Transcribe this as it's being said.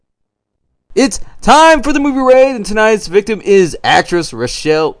It's time for the movie raid, and tonight's victim is actress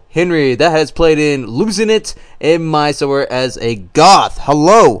Rachelle Henry, that has played in Losing It and My Somewhere as a Goth.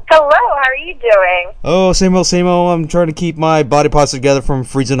 Hello. Hello, how are you doing? Oh, same old, same old. I'm trying to keep my body parts together from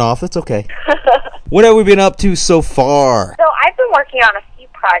freezing off. It's okay. What have we been up to so far? So I've been working on a few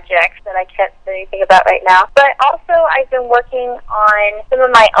projects that I can't say anything about right now, but also I've been working on some of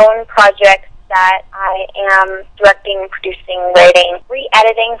my own projects that I am directing, producing, writing,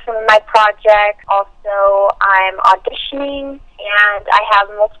 re-editing some of my projects. Also, I'm auditioning, and I have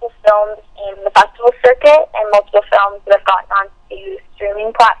multiple films in the festival circuit and multiple films that have gotten onto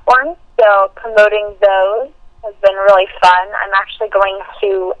streaming platforms. So promoting those has been really fun. I'm actually going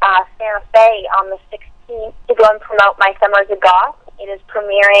to Santa Fe on the 16th to go and promote My Summer as a Goth. It is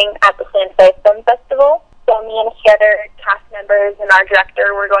premiering at the Santa Fe Film Festival. So me and a few other cast members and our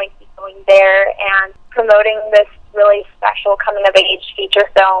director, we're going to be going there and promoting this really special coming-of-age feature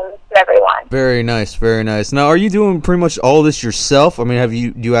film to everyone. Very nice, very nice. Now, are you doing pretty much all this yourself? I mean,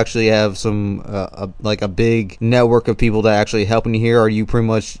 do you actually have some, like a big network of people that are actually helping you here? Or are you pretty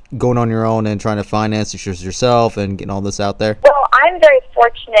much going on your own and trying to finance it yourself and getting all this out there? Well, I'm very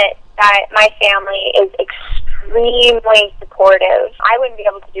fortunate that my family is extremely supportive. I wouldn't be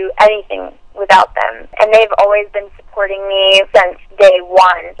able to do anything without them, and they've always been supporting me since day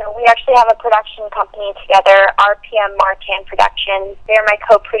one. So we actually have a production company together, RPM Martin Productions. They're my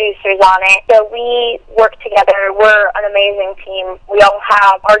co-producers on it. So we work together. We're an amazing team. We all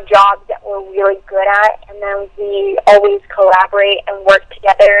have our jobs that we're really good at, and then we always collaborate and work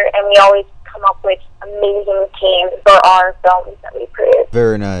together, and we always come up with amazing teams for our films that we produce.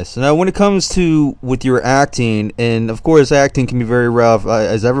 Very nice. Now, when it comes to with your acting, and of course acting can be very rough,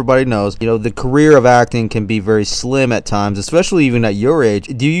 as everybody knows, you know, the career of acting can be very slim at times, especially even at your age.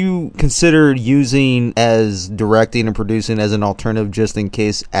 Do you consider using as directing and producing as an alternative just in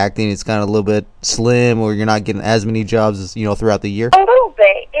case acting is kind of a little bit slim or you're not getting as many jobs as, you know, throughout the year? A little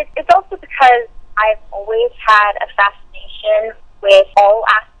bit. It's also because I've always had a fascination with all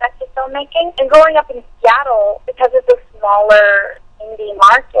aspects of filmmaking. And growing up in Seattle, because it's a smaller indie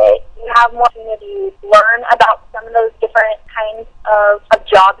market, you have more opportunities to learn about some of those different kinds of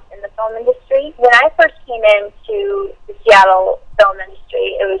jobs in the film industry. When I first came into the Seattle film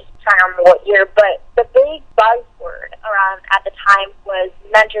industry, it was, I'm trying to remember what year, but the big buzzword around at the time was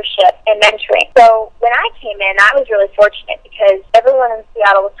mentorship and mentoring. So when I came in, I was really fortunate because everyone in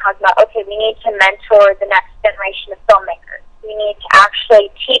Seattle was talking about, okay, we need to mentor the next generation of filmmakers. We need to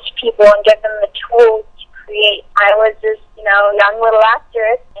actually teach people and give them the tools to create. I was this, young little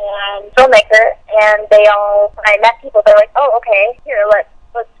actress and filmmaker, and when I met people, they're like, oh, okay, here,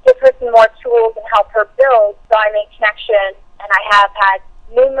 let's give her some more tools and help her build. So I made connections, and I have had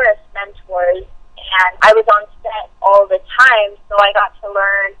numerous mentors, and I was on set all the time, so I got to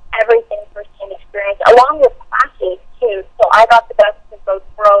learn everything firsthand experience, along with classes, too. So I got the best of both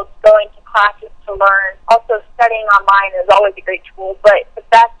worlds, going to classes to learn. Also, studying online is always a great tool, but the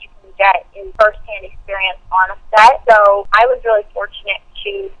best you can get is firsthand experience on a set. So I was really fortunate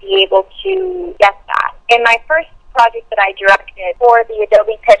to be able to get that. In my first project that I directed for the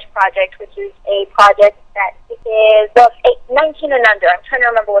Adobe Pitch project, which is a project that is 19 and under. I'm trying to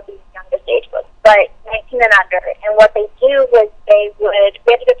remember what the youngest age was, but 19 and under. And what they do was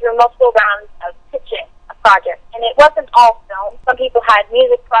we had to go through multiple rounds of pitching a project. And it wasn't all film. Some people had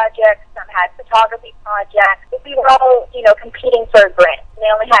music projects, some had photography projects. But we were all, competing for a grant. And they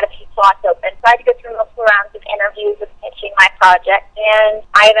only had a few slots open. So I had to go through multiple rounds of interviews of pitching my project. And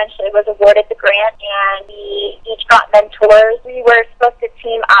I eventually was awarded the grant, and we each got mentors. We were supposed to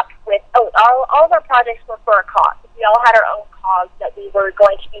team up with, all of our projects were for a cause. We all had our own cause that we were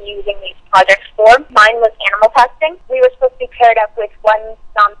going to be using these projects for. Mine was animal testing. We were supposed to be paired up with one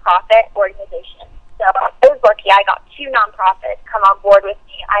nonprofit organization. So I was lucky. I got two nonprofits come on board with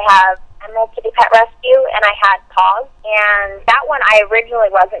me. I have Emerald City Pet Rescue, and I had Paws. And that one I originally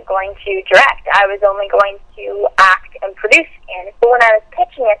wasn't going to direct. I was only going to act and produce in. But when I was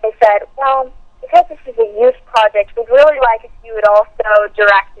pitching it, they said, well, because this is a youth project, we'd really like if you would also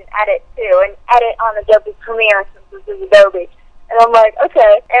direct and edit too, and edit on Adobe Premiere since this is Adobe. And I'm like,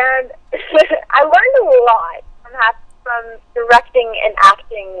 okay. And I learned a lot from directing and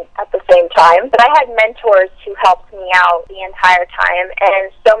acting at the same time. But I had mentors who helped me out the entire time,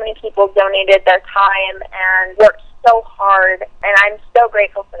 and so many people donated their time and worked so hard, and I'm so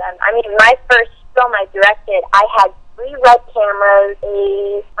grateful for them. I mean, my first film I directed, I had 3 red cameras,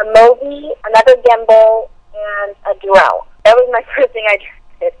 a Mobi, another gimbal, and a drone. That was my first thing I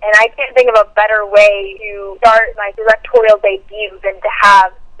directed, and I can't think of a better way to start my directorial debut than to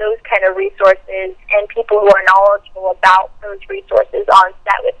have those kind of resources and people who are knowledgeable about those resources on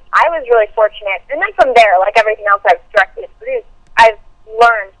set with. I was really fortunate. And then from there, like everything else I've directed and produced, I've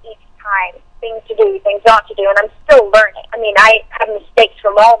learned each time things to do, things not to do, and I'm still learning. I mean, I have mistakes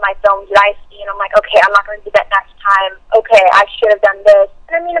from all my films that I see, and I'm like, okay, I'm not going to do that next time. Okay, I should have done this.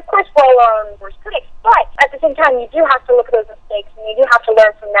 And I mean, of course, we're all our own worst critics, but at the same time, you do have to look at those mistakes, and you do have to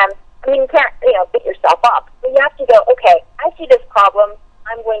learn from them. I mean, you can't, beat yourself up, but you have to go, okay, I see this problem.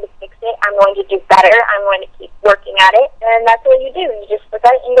 I'm going to fix it. I'm going to do better. I'm going to keep working at it, and that's what you do. You just look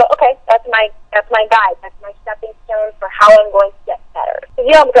at it and go, okay, that's my guide. That's my stepping stone for how I'm going to get better. Because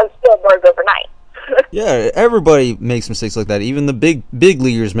you don't become Spielberg overnight. Yeah, everybody makes mistakes like that. Even the big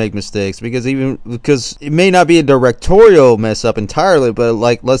leaguers make mistakes because it may not be a directorial mess up entirely, but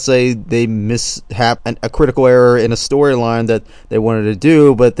like let's say they mishap a critical error in a storyline that they wanted to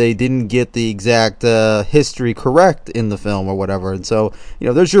do, but they didn't get the exact history correct in the film or whatever, and so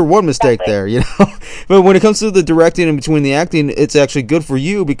there's your one mistake there. But when it comes to the directing and between the acting, it's actually good for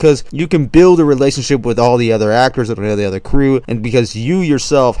you because you can build a relationship with all the other actors and the other crew, and because you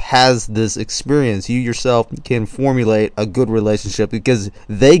yourself has this experience. You yourself can formulate a good relationship because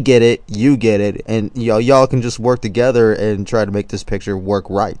they get it, you get it, and y'all can just work together and try to make this picture work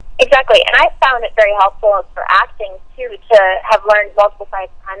right. Exactly, and I found it very helpful for acting too to have learned multiple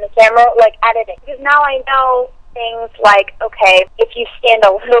sides behind the camera, like editing, because now I know things like, okay, if you stand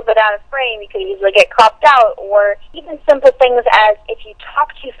a little bit out of frame, you could easily get cropped out, or even simple things as if you talk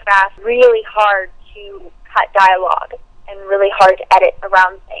too fast, really hard to cut dialogue and really hard to edit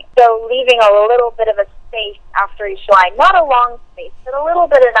around things. So leaving a little bit of a space after each line, not a long space, but a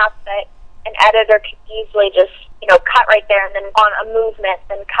little bit enough that an editor can easily just, cut right there and then on a movement,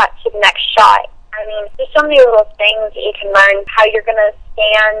 then cut to the next shot. I mean, there's so many little things that you can learn, how you're going to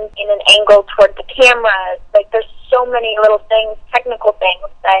stand in an angle toward the camera. Like, there's so many little things, technical things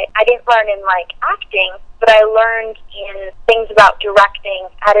that I didn't learn in, acting, but I learned in things about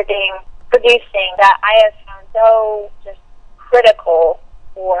directing, editing, producing that I have found so just critical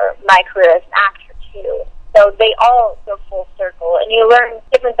for my career as an actor too. So they all go full circle, and you learn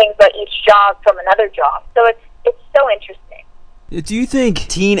different things about each job from another job. So it's so interesting. Do you think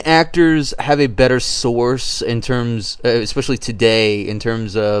teen actors have a better source in terms, especially today, in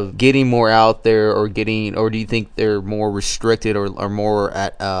terms of getting more out there, or do you think they're more restricted or are more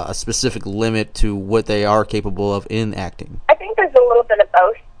at a specific limit to what they are capable of in acting? I think there's a little bit of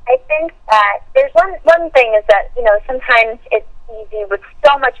both. I think that there's one thing is that, sometimes it's easy with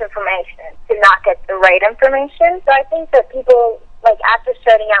so much information to not get the right information. So I think that people, actors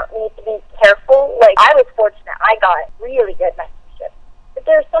starting out need to be careful. I was fortunate. I got really good mentorship. But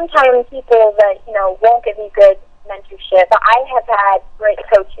there's sometimes people that, won't give you good mentorship. But I have had great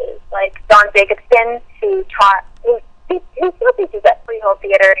coaches, like Don Jacobson, who still teaches at Freehold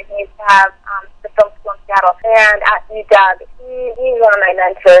Theater, and he used to have the film school in Seattle. And at UW, he's one of my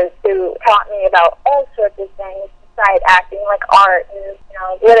mentors who taught me about all sorts of things besides acting, like art and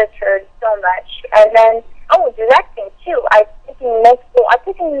literature, so much. And then directing too. I've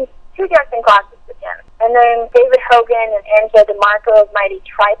taken 2 directing classes with him. And then David Hogan and Angela DeMarco of Mighty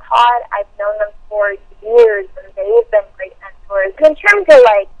Tripod. I've known them for years, and they've been great mentors. And in terms of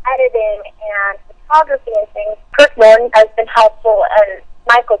editing and photography and things, Kirk Norton has been helpful, and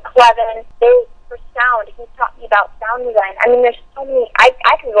Michael Clevin. For sound, he's taught me about sound design. I mean, there's so many. I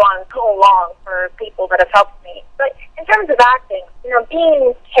can go on so long for people that have helped me. But in terms of acting,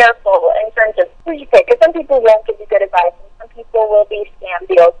 being careful in terms of who you pick. Because some people won't give you good advice, and some people will be scam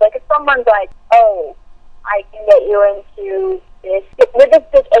deals. Like if someone's like, "Oh, I can get you into this with this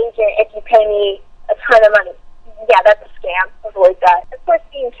big agent if you pay me a ton of money," yeah, that's a scam. Avoid that. Of course,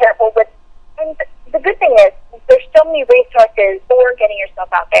 being careful with. And the good thing is, there's so many resources for getting yourself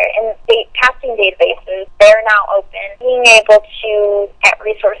out there. And the casting databases, they're now open. Being able to get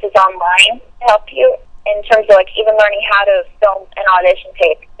resources online to help you in terms of even learning how to film an audition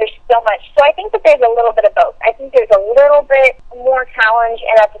tape. There's so much. So I think that there's a little bit of both. I think there's a little bit more challenge,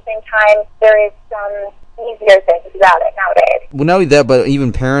 and at the same time, there is some easier things about it nowadays. Well, not only that, but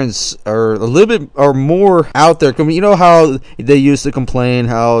even parents are a little bit more out there. I mean, you know how they used to complain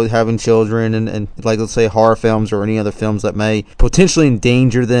how having children and let's say horror films or any other films that may potentially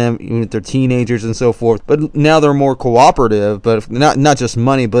endanger them, even if they're teenagers and so forth. But now they're more cooperative, but not just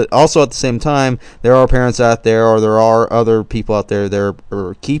money, but also at the same time, there are parents out there, or there are other people out there that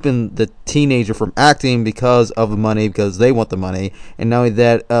are keeping the teenager from acting because of the money, because they want the money. And not only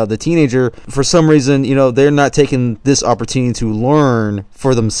that, the teenager, for some reason, they're not taking this opportunity to learn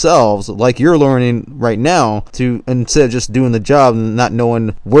for themselves like you're learning right now, to instead of just doing the job and not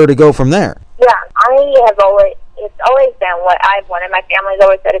knowing where to go from there. Yeah, it's always been what I've wanted. My family's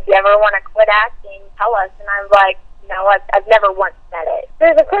always said, if you ever want to quit acting, tell us. And I'm like, know, I've never once said it.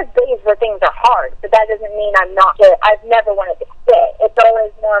 There's, of course, days where things are hard, but that doesn't mean I've never wanted to quit. It's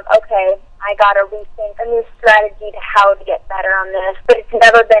always more of, okay, I got to rethink a new strategy to how to get better on this, but it's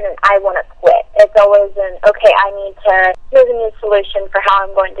never been an I want to quit. It's always an, okay, here's a new solution for how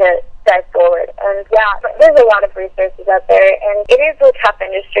I'm going to dive forward. And yeah, there's a lot of resources out there, and it is a tough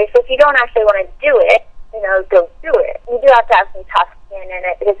industry, so if you don't actually want to do it, don't do it. You do have to have some tough skin in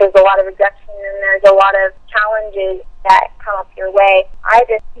it, because there's a lot of rejection and there's a lot of challenges that come up your way. I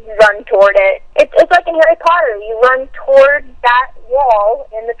just run toward it. It's like in Harry Potter. You run toward that wall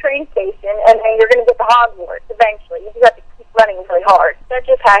in the train station, and then you're going to get to Hogwarts eventually. You just have to keep running really hard. Such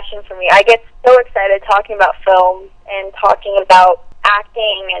a passion for me. I get so excited talking about films and talking about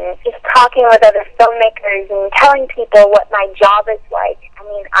acting and just talking with other filmmakers and telling people what my job is like. I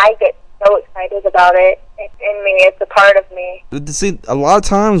mean, I get so excited about it. It's in me. It's a part of me. See, a lot of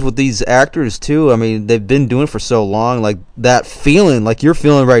times with these actors too, I mean, they've been doing it for so long, like that feeling, like you're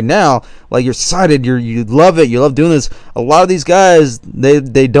feeling right now, like you're excited, you love it, you love doing this. A lot of these guys,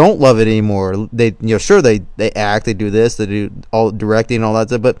 they don't love it anymore. They, sure, they act, they do this, they do all directing and all that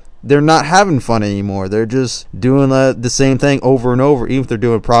stuff, but they're not having fun anymore. They're just doing the same thing over and over, even if they're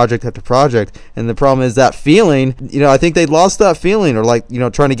doing project after project. And the problem is that feeling, I think they lost that feeling, or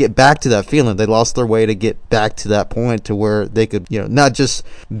trying to get back to that feeling. They lost their way to get back to that point to where they could, not just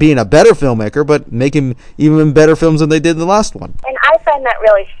being a better filmmaker, but making even better films than they did in the last one. And I find that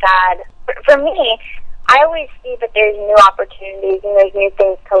really sad. For me, I always see that there's new opportunities and there's new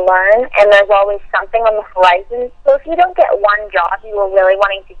things to learn, and there's always something on the horizon. So if you don't get one job you were really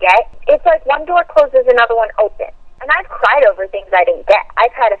wanting to get, it's like one door closes, another one opens. And I've cried over things I didn't get.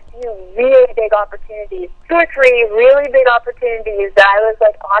 I've had a few really big opportunities, 2 or 3 really big opportunities that I was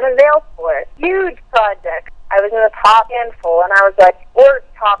like on a veil for. Huge projects. I was in the top handful, and I was like,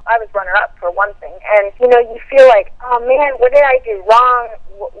 I was runner-up for one thing. And, you feel like, oh man, what did I do wrong?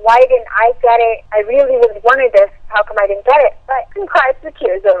 Why didn't I get it? I really wanted this. How come I didn't get it? But I can cry some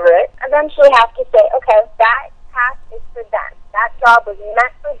tears over it. Eventually have to say, okay, that task is for them. That job was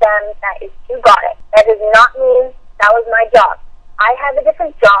meant for them. That is who got it. That does not mean that was my job. I have a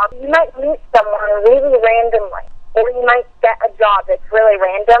different job. You might meet someone really randomly, or you might get a job that's really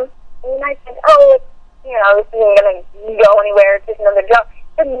random, and you might think, oh, this isn't going to go anywhere, it's just another job.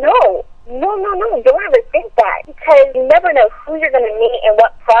 But no, don't ever think that, because you never know who you're going to meet and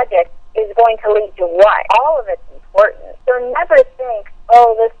what project is going to lead to what. All of it's important. So never think,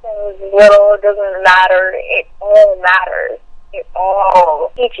 oh, this thing's little, it doesn't matter. It all matters. It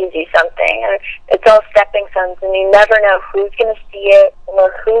all teaches you something, and it's all stepping stones, and you never know who's going to see it,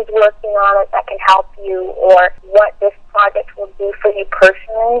 or who's working on it that can help you, or what this project will do for you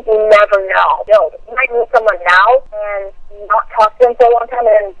personally. You never know. You might meet someone now and not talk to them for a long time,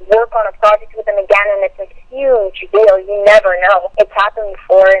 and then work on a project with them again, and it's a huge deal. You never know. It's happened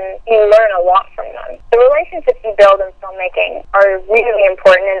before, and you learn a lot from them. The relationships you build in filmmaking are really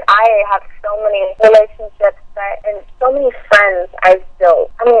important, and I have so many relationships and so many friends I've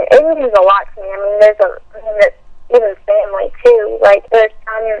built. I mean, it means a lot to me. I mean, there's even family too. Like, there's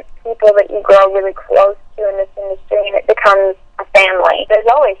some people that you grow really close to in this industry, and it becomes a family. There's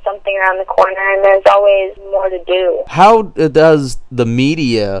always something around the corner, and there's always more to do. How does the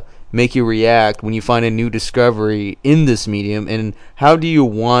media make you react when you find a new discovery in this medium, and how do you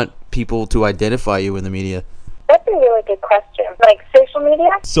want people to identify you in the media? That's a really good question. Like social media?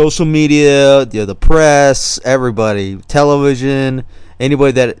 Social media, the press, everybody, television,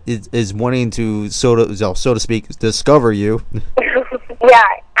 anybody that is wanting to, so to speak, discover you. Yeah,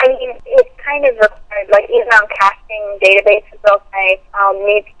 I mean, it's kind of required. Like, even on casting databases, they'll say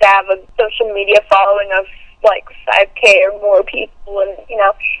needs to have a social media following of like 5K or more people, and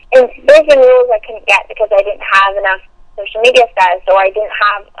and there's been rules I couldn't get because I didn't have enough social media status, or I didn't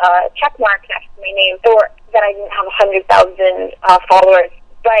have a check mark next to my name, or that I didn't have 100,000 followers.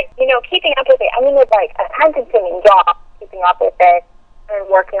 But, keeping up with it, I mean, it's like a time-consuming job, keeping up with it and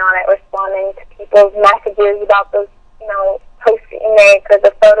working on it, responding to people's messages about those, posts that you make or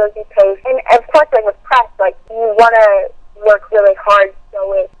the photos you post. And, of course, like with press, like, you want to work really hard.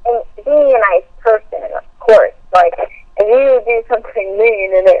 So and being a nice person, of course, like, if you do something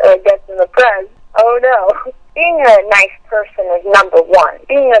mean and it gets in the press, oh no. Being a nice person is number one.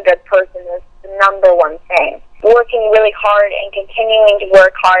 Being a good person is the number one thing. Working really hard and continuing to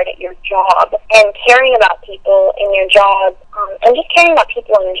work hard at your job, and caring about people in your job, and just caring about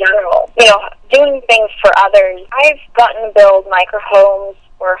people in general. Doing things for others. I've gotten to build micro homes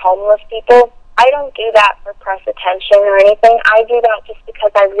for homeless people. I don't do that for press attention or anything. I do that just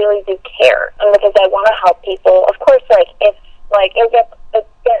because I really do care, and because I want to help people. Of course, if it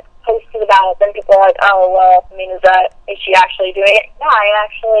gets posted about it, then people are like, oh, well, I mean, is she actually doing it? Yeah, I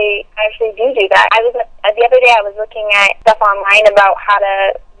actually do that. The other day I was looking at stuff online about how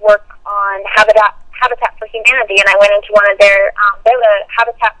to work on Habitat for Humanity, and I went into one of they have a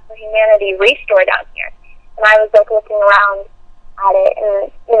Habitat for Humanity restore down here, and I was like looking around at it,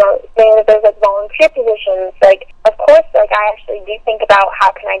 and seeing that there's like volunteer positions. Like, of course, like I actually do think about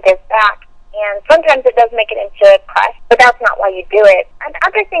how can I give back. And sometimes it does make it into press, but that's not why you do it. And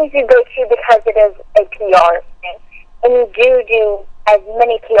other things you go to because it is a PR thing. And you do as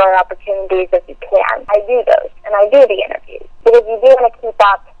many PR opportunities as you can. I do those, and I do the interviews. Because you do want to keep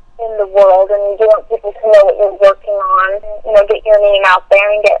up in the world, and you do want people to know what you're working on, and, get your name out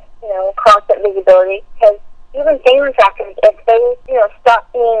there and get, constant visibility. Because even famous actors, if they, stop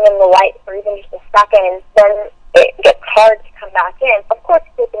being in the light for even just a second, then it gets hard to come back in. Of course,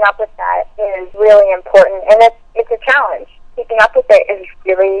 keeping up with that is really important, and it's a challenge. Keeping up with it is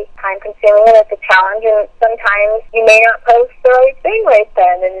really time-consuming, and it's a challenge, and sometimes you may not post the right thing right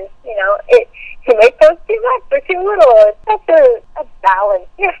then, and, you may post too much or too little. It's such a balance.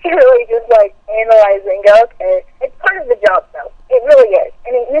 You have to really just, analyze and go, okay, it's part of the job, though. It really is,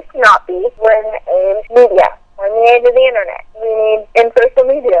 and it used to not be. We're in the age of media. We're in the age of the internet. In social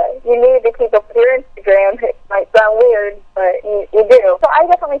media, you need to keep up with your Instagram. It might sound weird, but you do. So I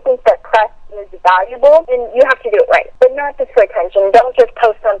definitely think that press is valuable, and you have to do it right, but not just for attention. Don't just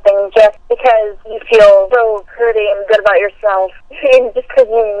post something just because you feel so pretty and good about yourself, and just because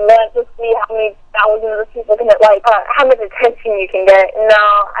you want to see how many thousands of people can how much attention you can get.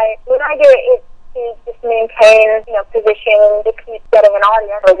 No, when I do it, to just maintain, position, to keep getting an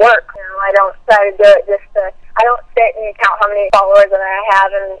audience for work. I don't try to do it I don't sit and count how many followers that I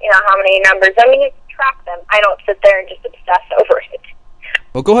have and, how many numbers. I mean, you track them. I don't sit there and just obsess over it.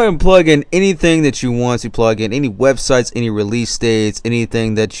 Well, go ahead and plug in anything that you want to plug in, any websites, any release dates,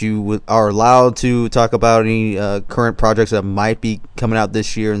 anything that you are allowed to talk about, any current projects that might be coming out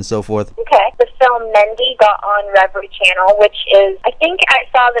this year and so forth. Okay. The film Mendy got on Reverie Channel, which is, I think I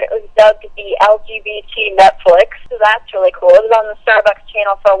saw that it was dubbed the LGBT Netflix, so that's really cool. It was on the Starbucks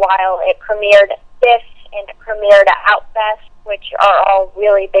channel for a while. It premiered this and it premiered at Outfest, which are all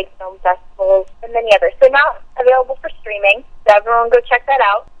really big film festivals, and many others. So now it's available for streaming, so everyone go check that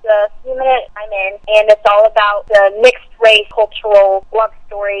out. The few minutes I'm in, and it's all about the mixed race cultural love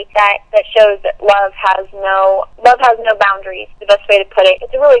story that shows that love has no boundaries, the best way to put it.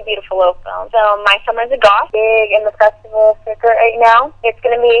 It's a really beautiful little film. So My Summer's a Goth, big in the festival circuit right now. It's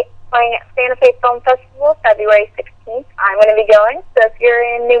going to be playing at Santa Fe Film Festival, February 16th. I'm going to be going, so if you're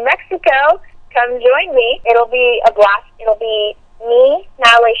in New Mexico, come join me. It'll be a blast. It'll be me,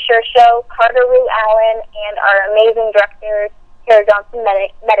 Natalie Shershow, Carter Rue Allen, and our amazing director, Kara Johnson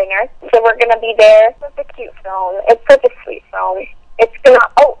Mettinger. So we're going to be there. It's such a cute film. It's such a sweet film. It's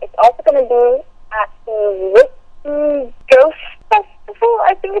also going to be at the Whitby Goth Festival,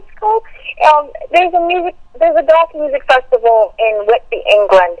 I think it's called. There's a goth music festival in Whitby,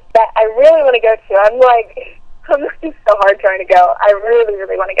 England that I really want to go to. I'm working so hard trying to go. I really,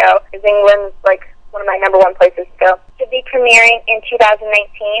 really want to go, because England's one of my number one places to go. To be premiering in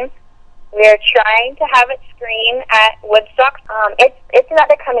 2019. We are trying to have it screen at Woodstock. It's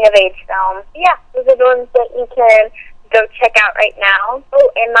another coming of age film. Yeah, those are the ones that you can go check out right now.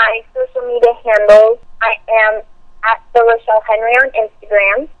 Oh, and my social media handles, I am at the Rachelle Henry on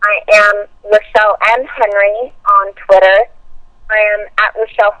Instagram. I am Rachelle M. Henry on Twitter. I am at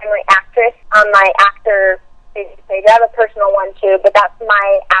Rachelle Henry Actress on my actor page. I have a personal one too, but that's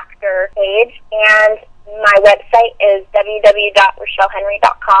my actor page. And my website is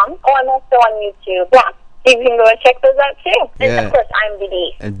www.rachellehenry.com. Oh, I'm also on YouTube. Yeah, you can go and check those out too. And of course,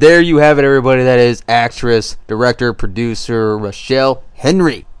 IMDb. And there you have it, everybody. That is actress, director, producer Rachelle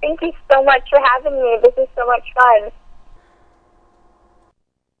Henry. Thank you so much for having me. This is so much fun.